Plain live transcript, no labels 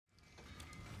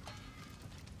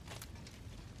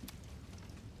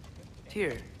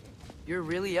Tyr, you're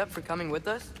really up for coming with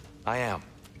us? I am.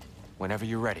 Whenever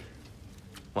you're ready.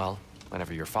 Well,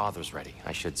 whenever your father's ready,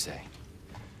 I should say.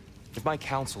 If my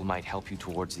counsel might help you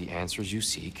towards the answers you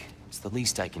seek, it's the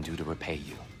least I can do to repay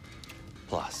you.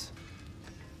 Plus,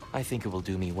 I think it will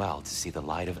do me well to see the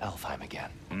light of Elfheim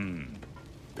again.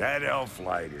 That elf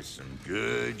light is some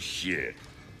good shit.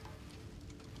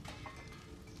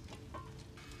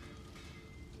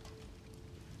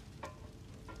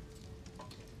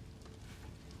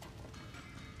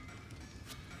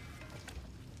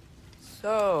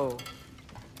 So,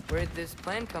 where'd this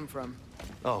plan come from?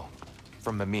 Oh,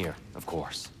 from Mimir, of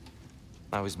course.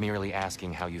 I was merely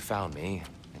asking how you found me,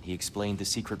 and he explained the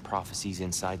secret prophecies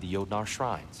inside the Jotnar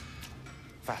shrines.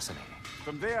 Fascinating.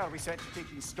 From there, we set to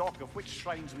taking stock of which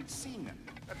shrines we'd seen.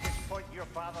 At which point, your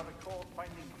father recalled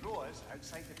finding growers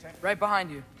outside the temple. Right behind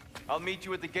you. I'll meet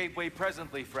you at the gateway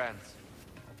presently, friends.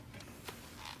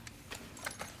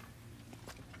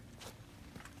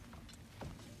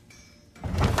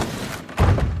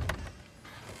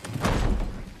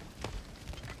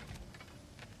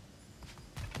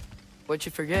 What'd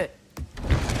you forget?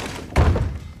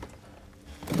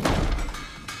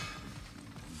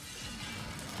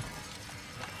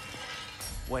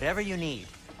 Whatever you need.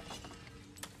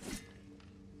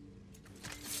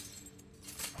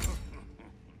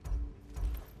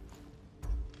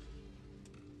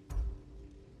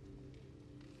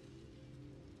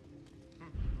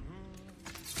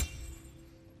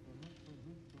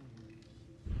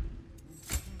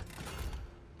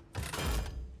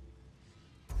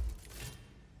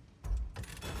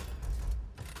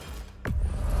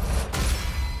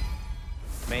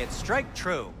 May it strike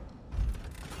true.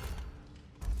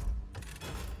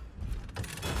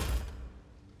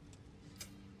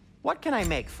 What can I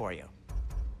make for you?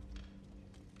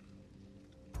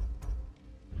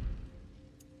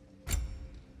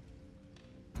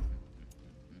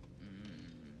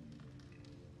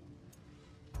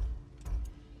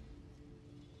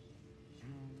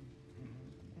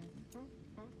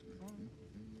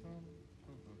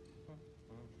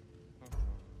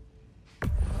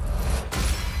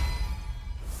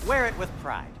 Wear it with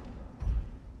pride.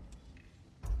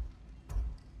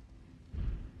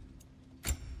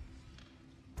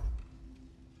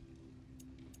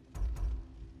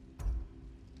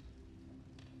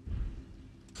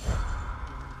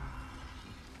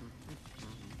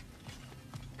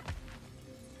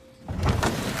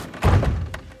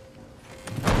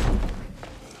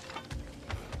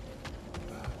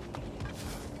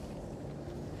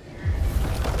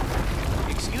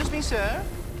 Excuse me, sir.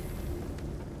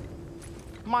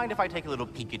 Mind if I take a little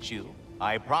peek at you?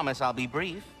 I promise I'll be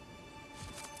brief.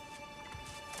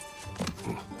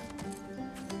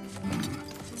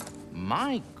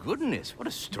 My goodness, what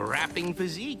a strapping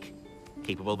physique.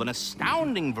 Capable of an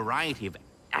astounding variety of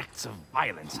acts of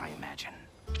violence, I imagine.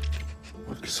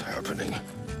 What is happening?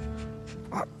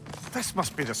 This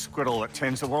must be the squirrel that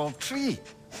tends the world tree.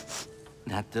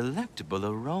 That delectable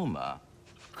aroma.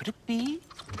 Could it be?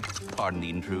 Pardon the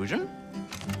intrusion.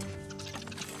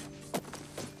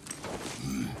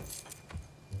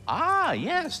 Ah,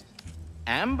 yes.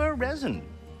 Amber resin.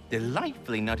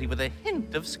 Delightfully nutty with a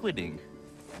hint of squidding.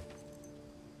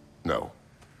 No.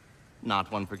 Not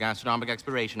one for gastronomic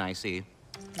exploration, I see.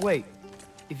 Wait,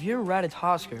 if you're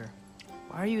Ratatoskr,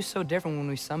 why are you so different when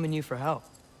we summon you for help?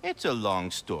 It's a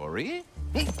long story.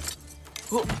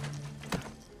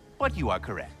 But you are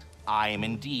correct. I am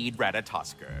indeed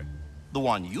Ratatoskr. The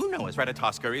one you know as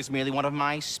Ratatoskr is merely one of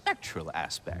my spectral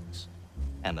aspects.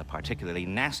 And a particularly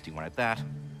nasty one at that.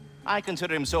 I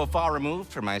consider him so far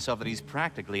removed from myself that he's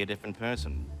practically a different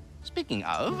person. Speaking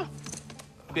of,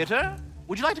 Bitter,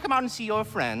 would you like to come out and see your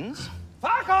friends?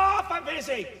 Fuck off! I'm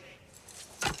busy!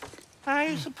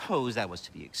 I suppose that was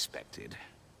to be expected.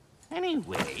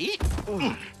 Anyway,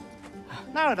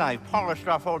 now that I've polished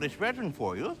off all this resin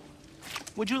for you,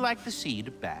 would you like the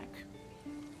seed back?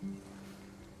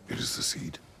 It is the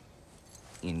seed.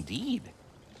 Indeed.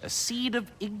 A seed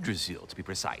of Yggdrasil, to be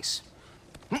precise.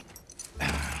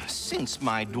 Since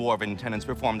my dwarven tenants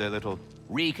performed their little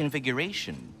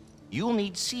reconfiguration, you'll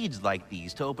need seeds like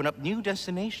these to open up new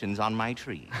destinations on my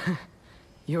tree.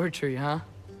 Your tree, huh?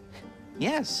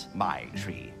 Yes, my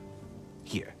tree.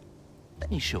 Here, let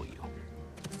me show you.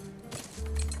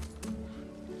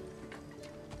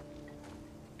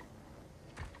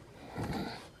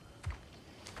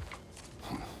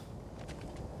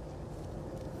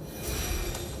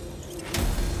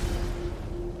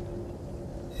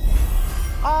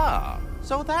 Ah,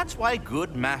 so that's why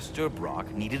good Master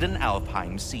Brock needed an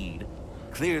Alpine seed.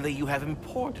 Clearly you have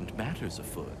important matters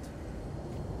afoot.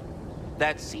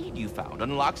 That seed you found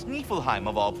unlocks Niflheim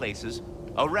of all places,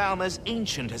 a realm as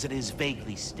ancient as it is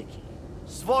vaguely sticky.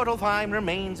 Svartalfheim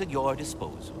remains at your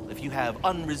disposal if you have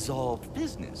unresolved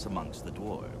business amongst the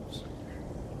dwarves.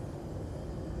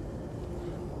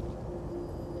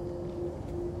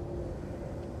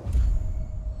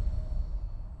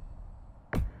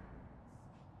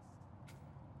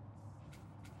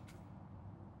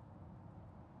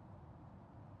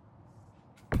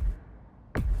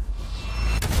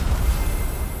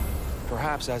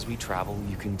 Perhaps as we travel,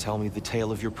 you can tell me the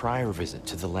tale of your prior visit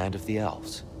to the land of the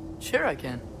elves. Sure I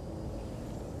can.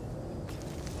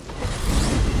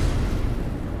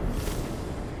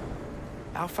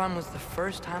 Alfheim was the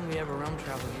first time we ever realm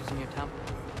traveled using your temple.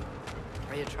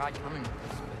 Freya tried coming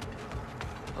with us,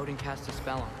 but Odin cast a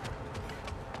spell on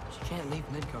her. She can't leave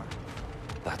Midgard.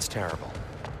 That's terrible.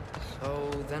 So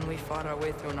then we fought our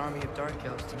way through an army of dark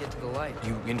elves to get to the light.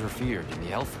 You interfered in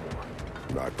the elf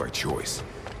war. Not by choice.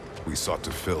 We sought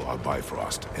to fill our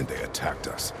Bifrost, and they attacked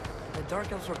us. The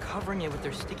dark elves were covering it with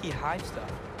their sticky hive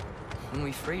stuff. When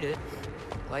we freed it,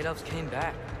 light elves came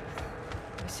back.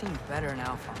 They seemed better in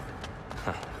Alfheim.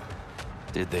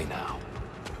 Did they now?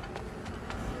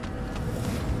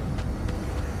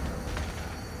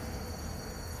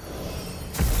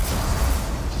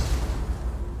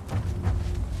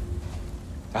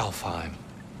 Alfheim.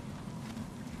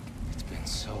 It's been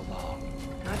so long.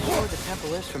 Not sure where the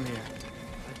temple is from here,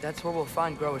 but that's where we'll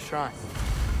find Groa's shrine.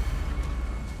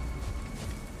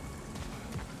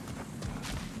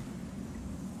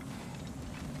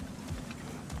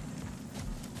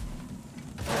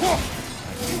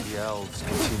 The elves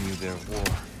continue their war.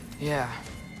 Yeah,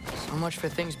 so much for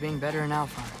things being better in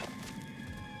Alfheim.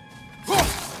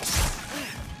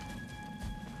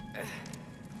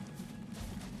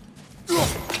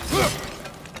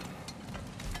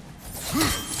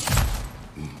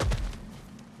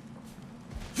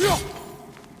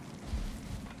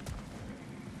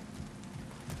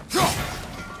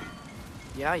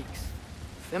 Yikes.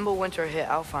 Fimbulwinter hit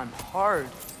Alfheim hard.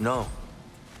 No.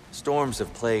 Storms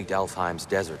have plagued Alfheim's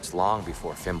deserts long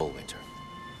before Fimbulwinter.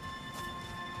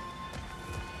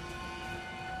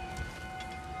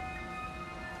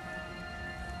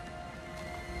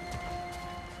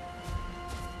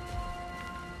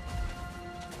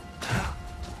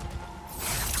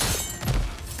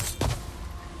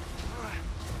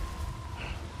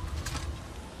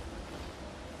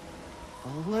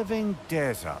 A living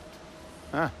desert.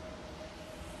 Huh?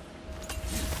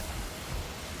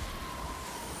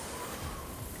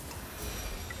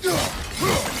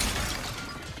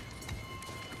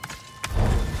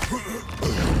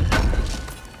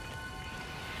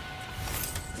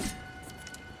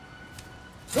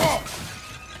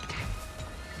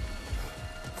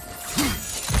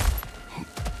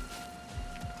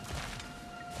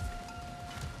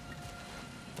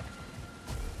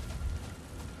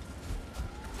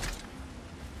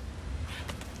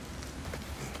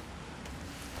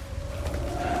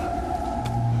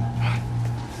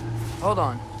 Hold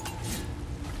on.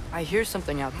 I hear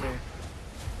something out there.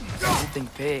 Something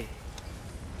big.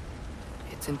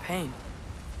 It's in pain.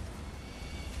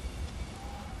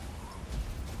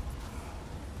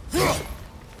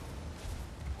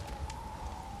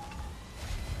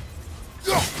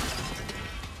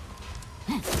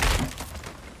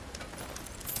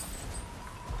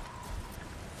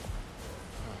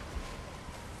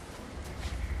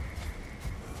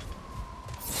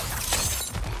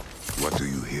 What do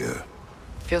you hear?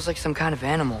 Feels like some kind of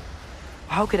animal.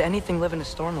 How could anything live in a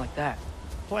storm like that?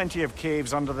 Plenty of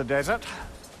caves under the desert.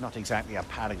 Not exactly a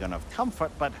paragon of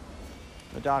comfort, but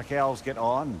the Dark Elves get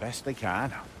on best they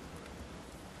can.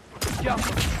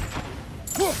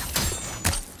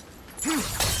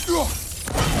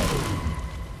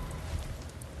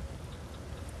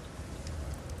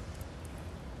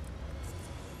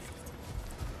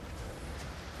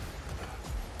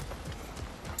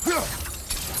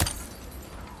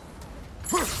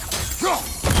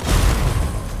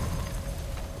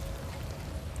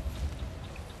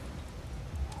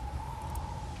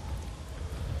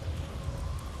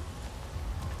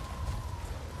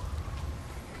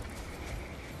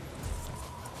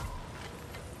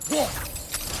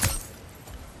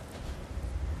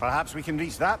 Perhaps we can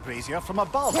reach that brazier from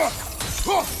above. Good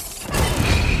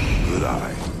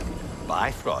eye.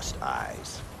 Bifrost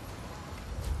eyes.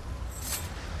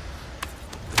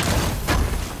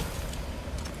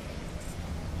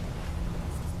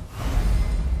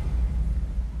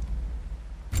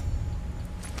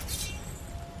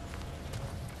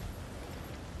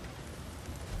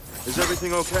 Is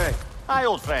everything okay? Hi,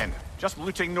 old friend. Just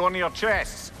looting no near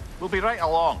chests. We'll be right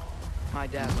along. My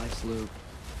dad likes loot.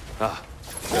 Ah,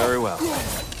 very well.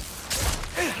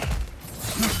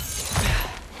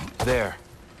 There.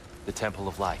 The Temple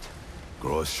of Light.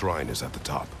 Groa's shrine is at the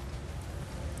top.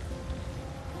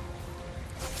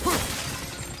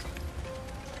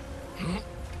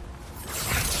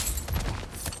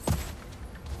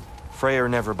 Freyr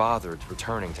never bothered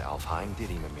returning to Alfheim, did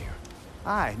he, Mimir?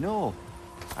 Aye, no.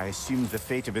 I assumed the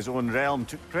fate of his own realm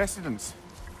took precedence.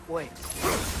 Wait.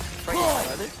 Freya's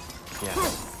brother?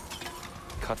 Yes.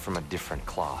 Cut from a different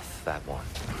cloth, that one.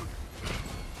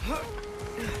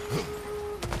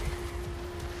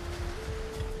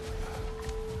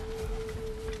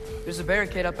 There's a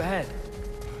barricade up ahead.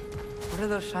 What are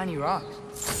those shiny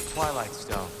rocks? Twilight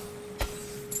Stone.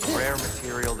 A rare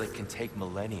material that can take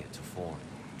millennia to form.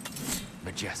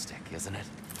 Majestic, isn't it?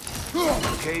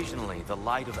 Occasionally, the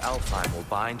light of Alfheim will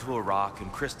bind to a rock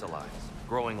and crystallize,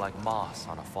 growing like moss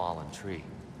on a fallen tree.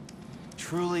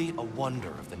 Truly a wonder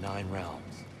of the Nine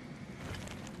Realms.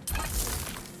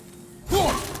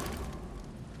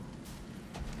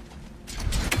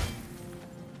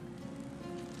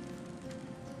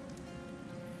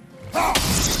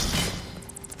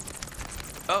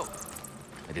 Oh,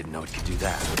 I didn't know it could do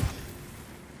that.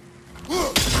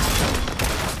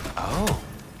 Oh,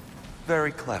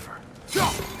 very clever.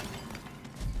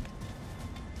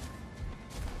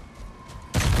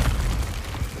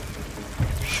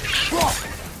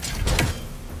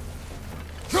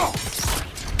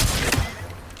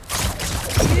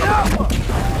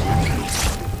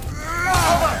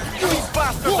 These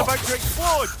bastards about to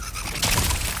explode!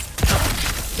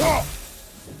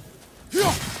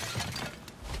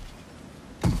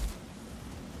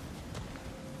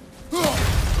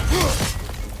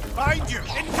 Behind you!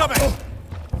 Incoming!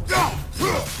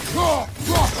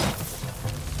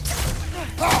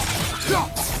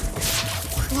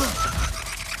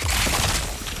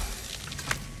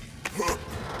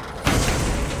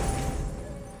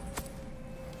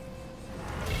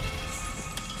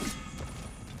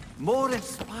 More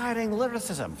inspiring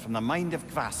lyricism from the mind of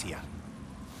Kvasir.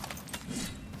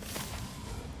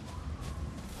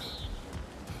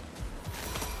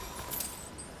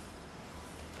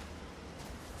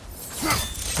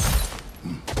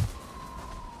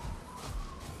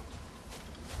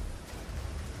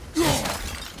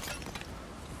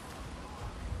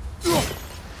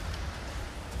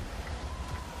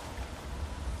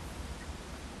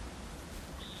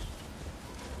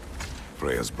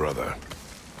 Freya's brother.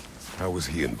 How was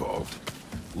he involved?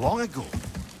 Long ago,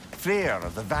 Freyr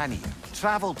of the Vanir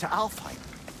traveled to Alfheim,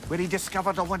 where he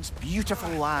discovered a once beautiful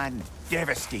land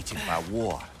devastated by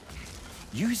war.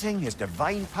 Using his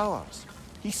divine powers,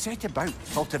 he set about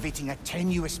cultivating a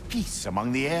tenuous peace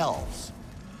among the elves.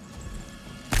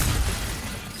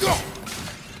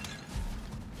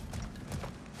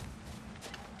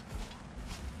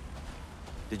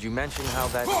 Did you mention how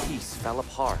that piece fell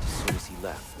apart as soon as he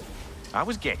left? I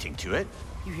was getting to it.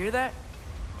 You hear that?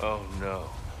 Oh no.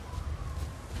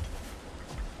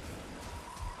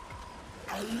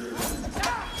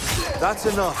 That's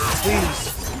enough,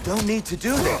 please. You don't need to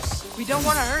do this. We don't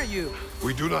want to hurt you.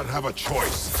 We do not have a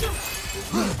choice.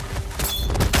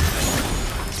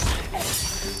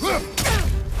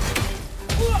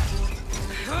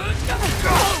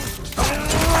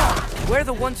 We're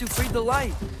the ones who freed the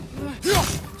light.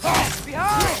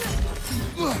 Behind!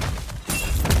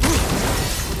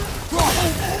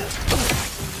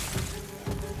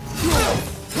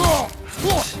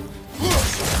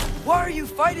 Why are you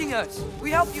fighting us?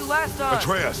 We helped you last time.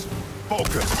 Atreus,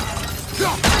 focus.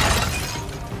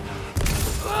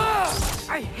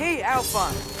 I hate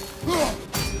Alpine.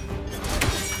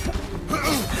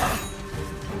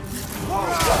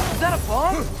 Is that a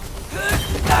bomb?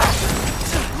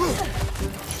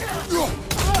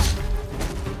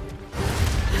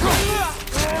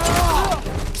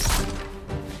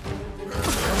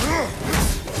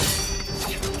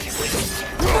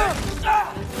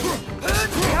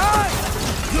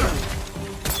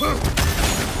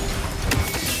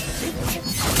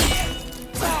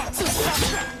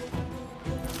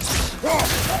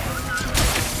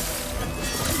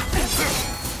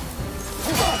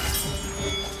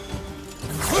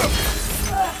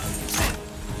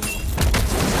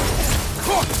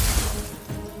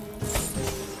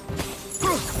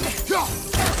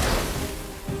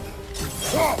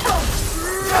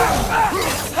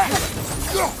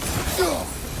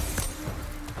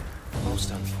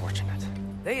 Most unfortunate.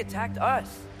 They attacked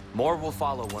us. More will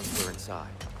follow once we're inside.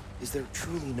 Is there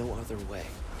truly no other way?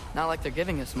 Not like they're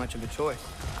giving us much of a choice.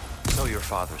 So your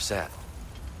father said.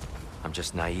 I'm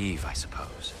just naive, I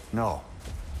suppose. No.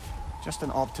 Just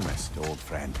an optimist, old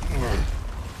friend.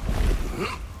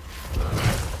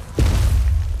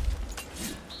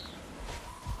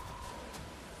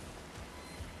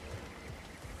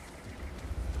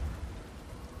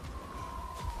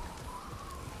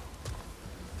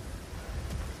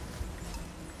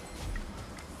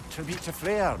 tribute to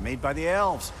Freyr, made by the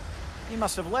elves. He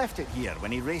must have left it here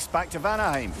when he raced back to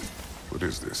Vanaheim. What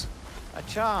is this? A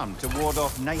charm to ward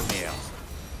off nightmares.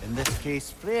 In this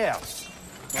case, Freyr's.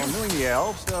 Well, knowing the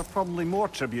elves, there are probably more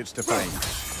tributes to find.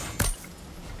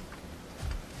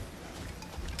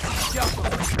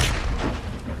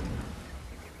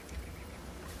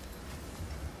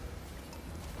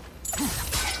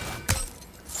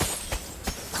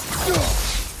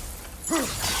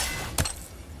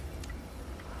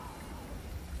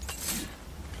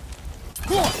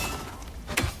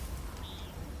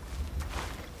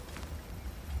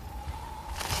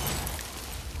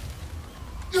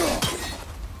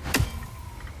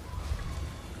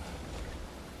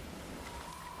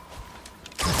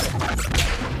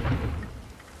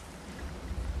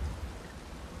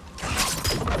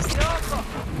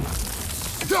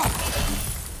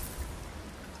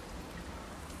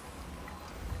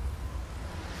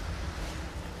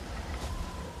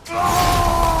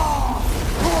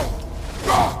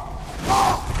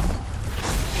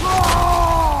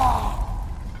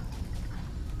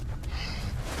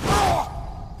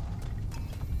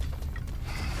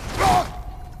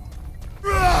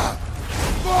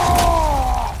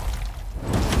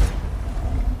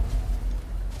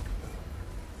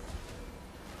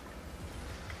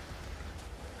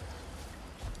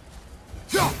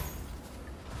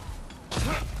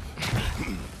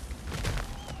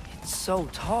 So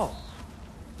tall.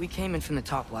 We came in from the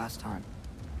top last time.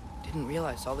 Didn't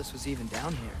realize all this was even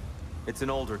down here. It's an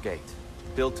older gate,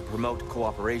 built to promote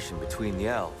cooperation between the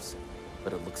elves.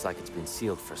 But it looks like it's been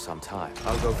sealed for some time.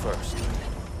 I'll go first.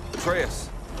 Atreus,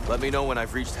 let me know when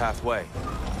I've reached halfway.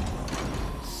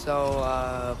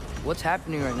 So, what's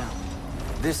happening right now?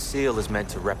 This seal is meant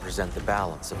to represent the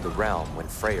balance of the realm when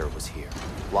Freyr was here.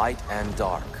 Light and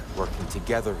dark, working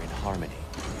together in harmony.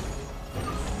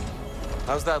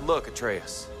 How's that look,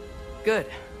 Atreus? Good,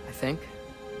 I think.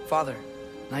 Father,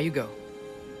 now you go.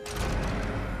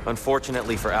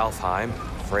 Unfortunately for Alfheim,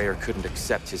 Freyr couldn't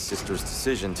accept his sister's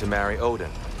decision to marry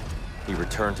Odin. He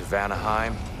returned to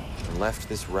Vanaheim and left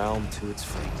this realm to its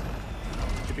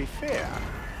fate. To be fair,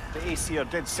 the Aesir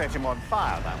did set him on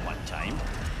fire that one time.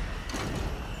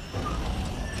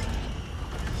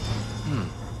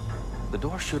 The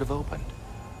door should have opened.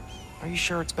 Are you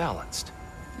sure it's balanced?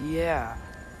 Yeah,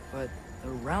 but the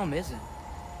realm isn't.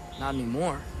 Not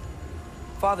anymore.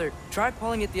 Father, try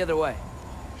pulling it the other way.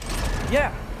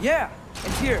 Yeah!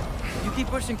 It's here. You keep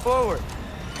pushing forward.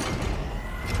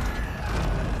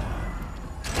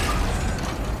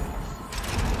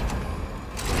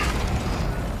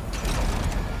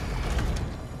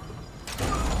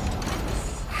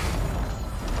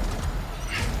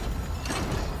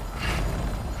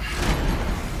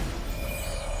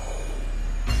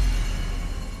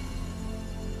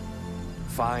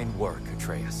 Fine work,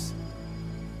 Atreus.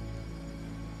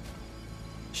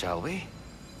 Shall we?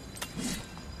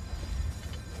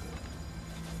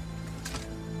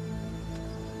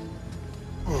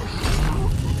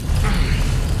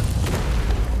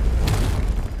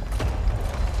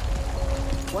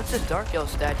 What's a Dark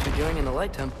Elf statue doing in the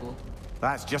Light Temple?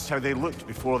 That's just how they looked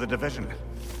before the division.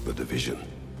 The division.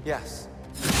 Yes.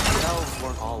 The elves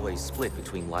weren't always split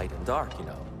between light and dark, you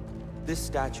know. This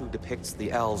statue depicts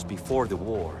the elves before the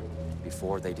war,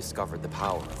 before they discovered the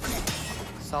power.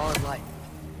 Solid light.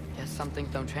 Guess some things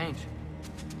don't change.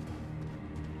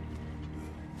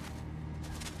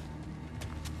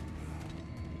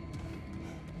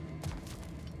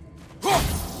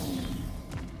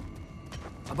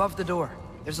 Above the door,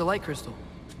 there's a light crystal.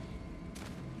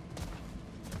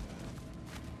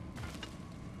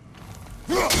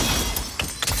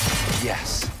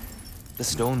 Yes. The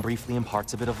stone briefly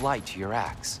imparts a bit of light to your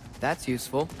axe. That's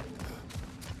useful.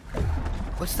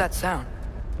 What's that sound?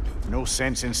 No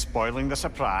sense in spoiling the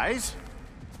surprise.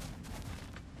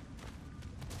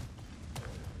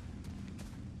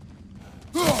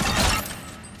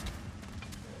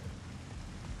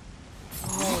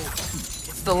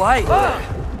 It's the light!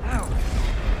 Ow!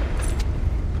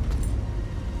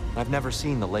 I've never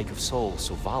seen the Lake of Souls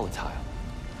so volatile.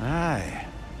 Aye.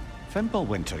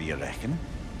 Fimbulwinter, you reckon?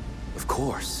 Of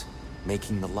course,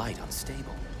 making the light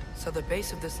unstable. So the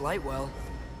base of this light well,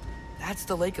 that's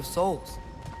the Lake of Souls.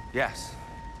 Yes.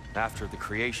 After the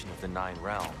creation of the 9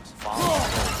 realms, following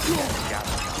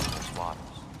gathered down its waters.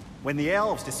 When the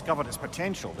elves discovered its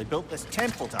potential, they built this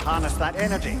temple to harness that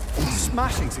energy.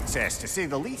 Smashing success, to say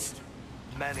the least.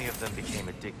 Many of them became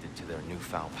addicted to their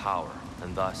newfound power,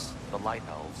 and thus, the Light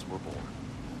Elves were born.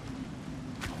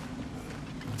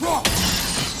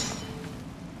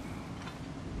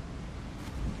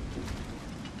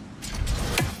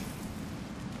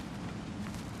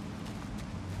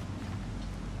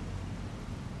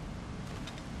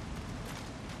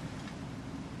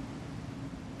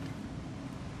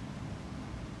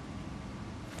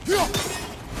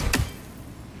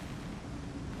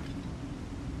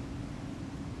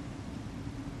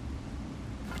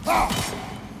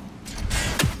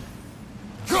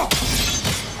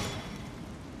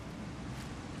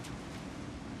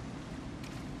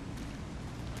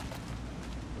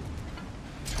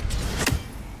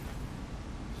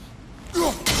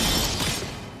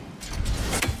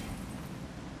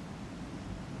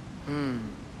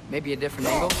 Maybe a different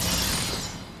angle?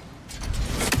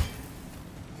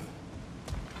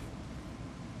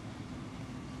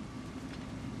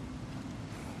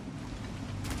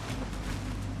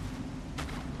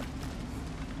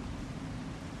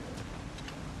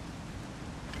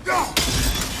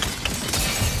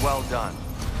 Well done.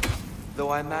 Though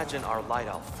I imagine our light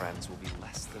elf friends will be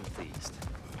less than pleased.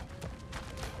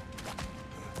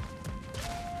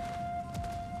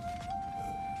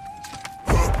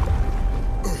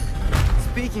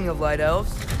 Speaking of light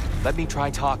elves... Let me try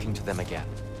talking to them again.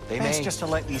 They Best may... just to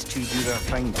let these two do their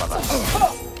thing, brother.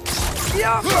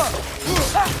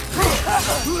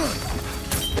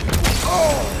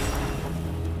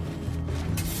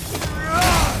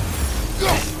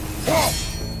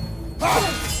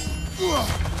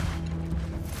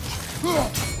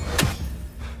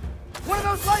 One of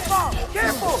those light bombs!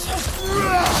 Careful!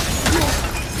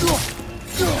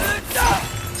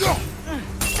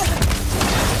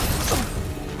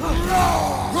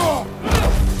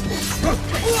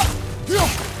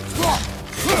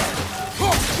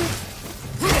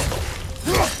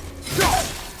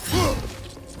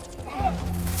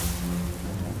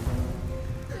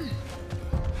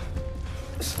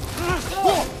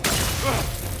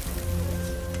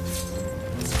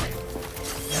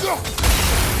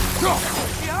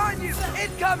 Behind you!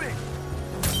 Incoming!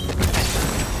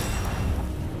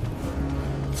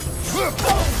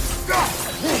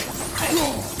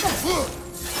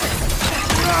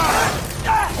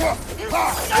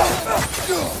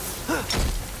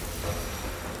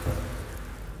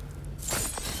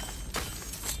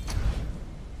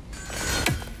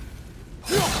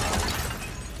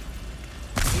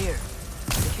 Here,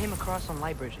 they came across on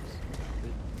light bridges.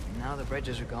 But now the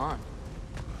bridges are gone.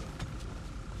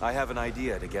 I have an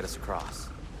idea to get us across.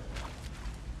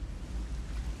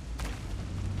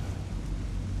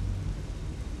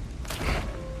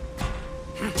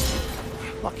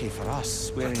 Lucky for us,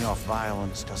 swearing off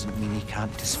violence doesn't mean he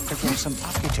can't disfigure some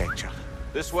architecture.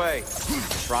 This way.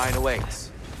 The shrine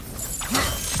awaits.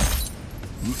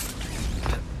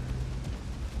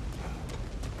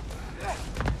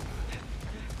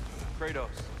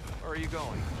 Kratos, where are you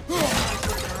going? He's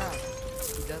looking around.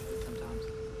 He does this sometimes.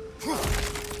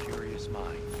 Curious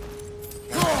mind.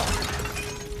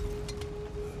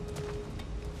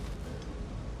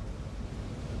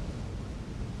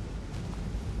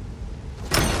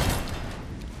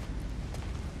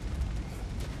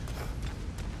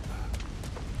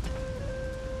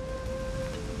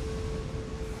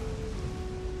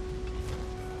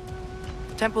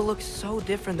 The temple looks so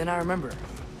different than I remember. It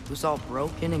was all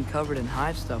broken and covered in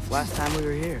hive stuff last time we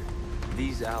were here.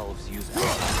 These elves use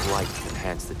elven light to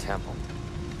enhance the temple.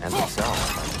 And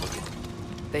themselves, by the look at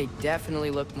it. They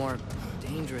definitely look more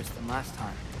dangerous than last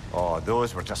time. Oh,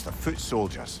 those were just the foot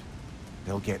soldiers.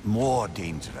 They'll get more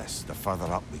dangerous the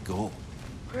further up we go.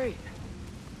 Great.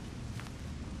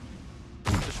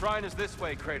 The shrine is this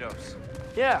way, Kratos.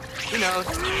 Yeah, he knows.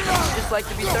 Just like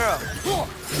to be thorough.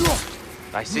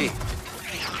 I see.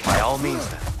 By all means,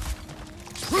 then.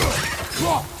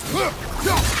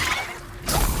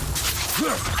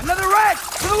 Another wreck!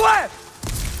 To the left!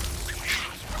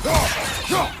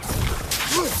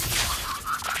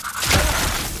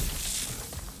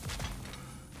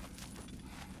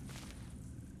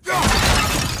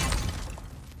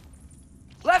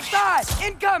 Left side!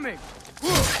 Incoming!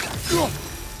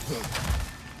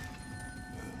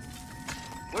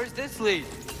 Where's this lead?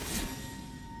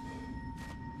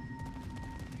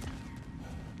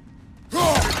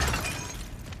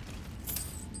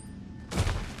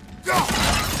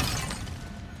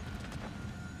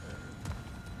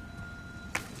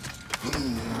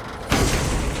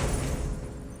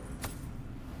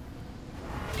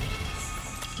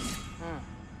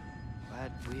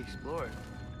 Glad we explored.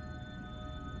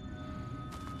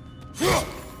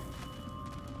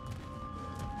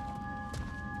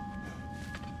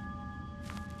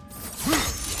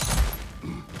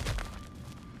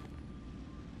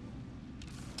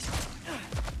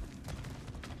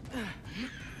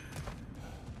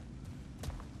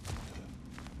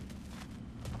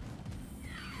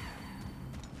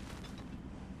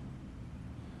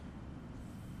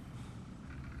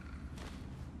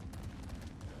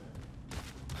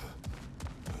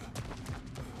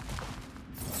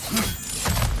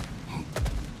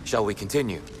 Shall we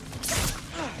continue?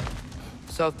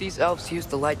 So if these elves use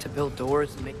the light to build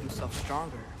doors and make themselves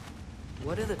stronger,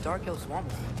 what do the Dark Elves want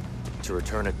with it? To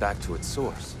return it back to its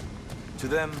source. To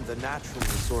them, the natural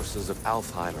resources of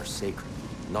Alfheim are sacred,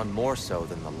 none more so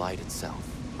than the light itself.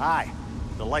 Aye,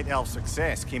 the Light Elf's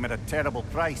success came at a terrible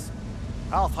price.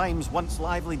 Alfheim's once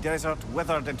lively desert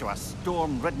withered into a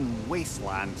storm-ridden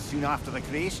wasteland soon after the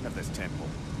creation of this temple.